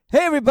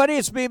Hey, everybody,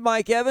 it's me,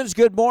 Mike Evans.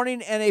 Good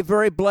morning and a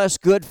very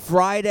blessed Good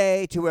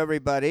Friday to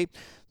everybody.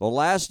 The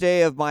last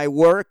day of my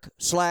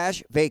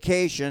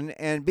work/vacation,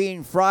 and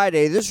being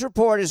Friday, this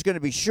report is going to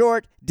be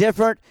short,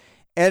 different,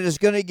 and is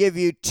going to give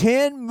you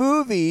 10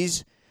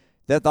 movies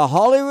that the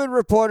Hollywood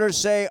Reporters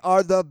say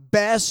are the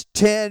best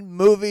 10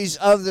 movies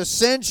of the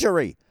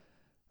century.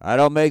 I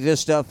don't make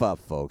this stuff up,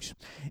 folks.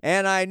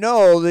 And I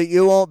know that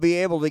you won't be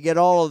able to get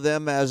all of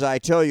them as I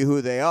tell you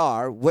who they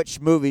are,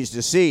 which movies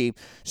to see.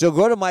 So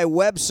go to my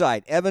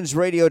website,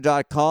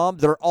 evansradio.com.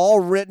 They're all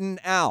written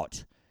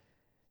out.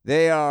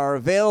 They are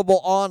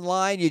available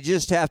online. You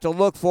just have to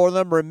look for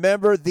them.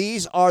 Remember,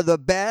 these are the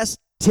best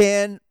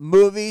 10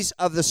 movies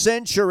of the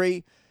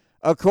century,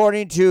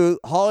 according to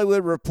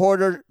Hollywood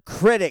Reporter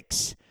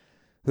critics,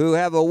 who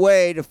have a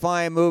way to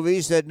find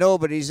movies that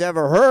nobody's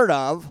ever heard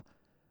of,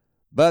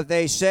 but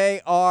they say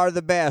are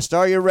the best.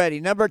 Are you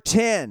ready? Number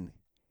 10,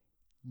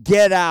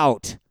 Get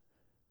Out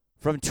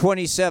from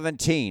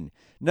 2017.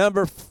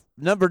 Number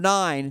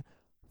 9,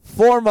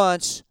 4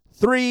 months,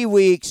 3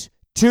 weeks,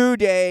 2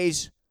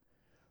 days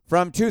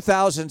from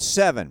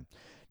 2007.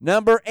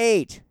 Number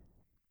 8,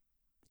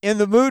 In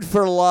the Mood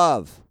for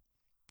Love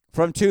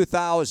from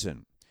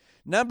 2000.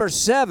 Number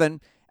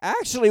 7,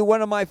 actually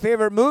one of my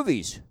favorite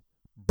movies,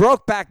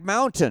 Brokeback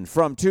Mountain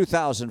from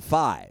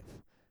 2005.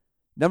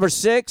 Number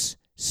 6,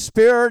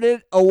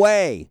 Spirited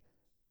Away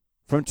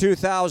from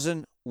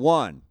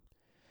 2001.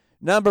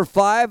 Number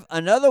 5,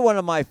 another one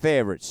of my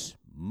favorites,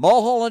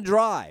 Mulholland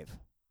Drive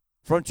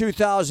from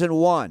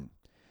 2001.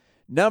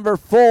 Number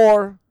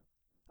 4,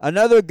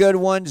 another good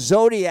one,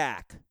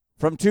 Zodiac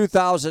from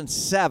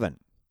 2007.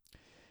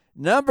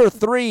 Number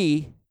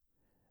 3,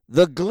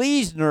 The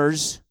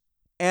Gleaners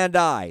and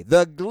I.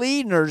 The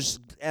Gleaners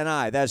and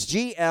I. That's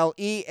Gleaners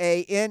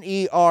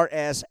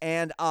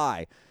and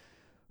I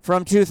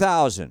from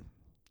 2000.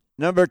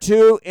 Number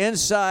 2,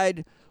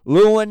 Inside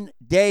Llewyn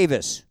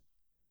Davis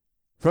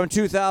from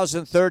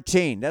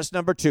 2013. That's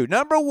number 2.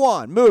 Number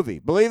 1 movie,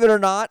 believe it or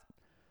not,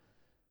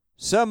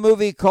 some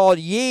movie called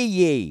Yi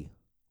Yi.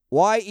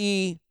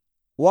 Y-E-Y-E.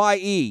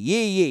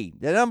 Yi Yi.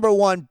 The number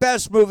 1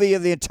 best movie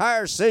of the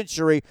entire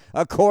century,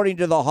 according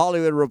to the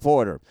Hollywood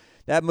Reporter.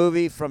 That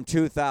movie from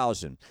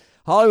 2000.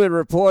 Hollywood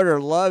Reporter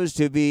loves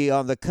to be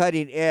on the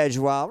cutting edge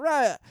while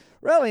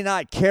really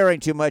not caring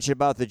too much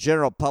about the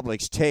general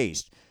public's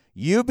taste.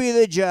 You be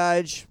the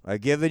judge.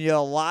 I've given you a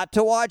lot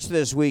to watch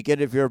this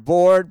weekend if you're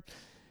bored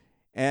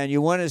and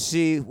you want to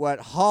see what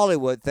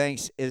Hollywood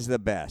thinks is the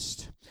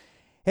best.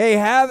 Hey,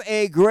 have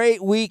a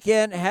great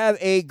weekend. Have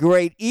a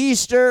great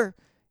Easter.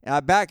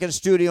 Back in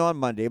studio on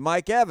Monday.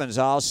 Mike Evans,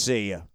 I'll see you.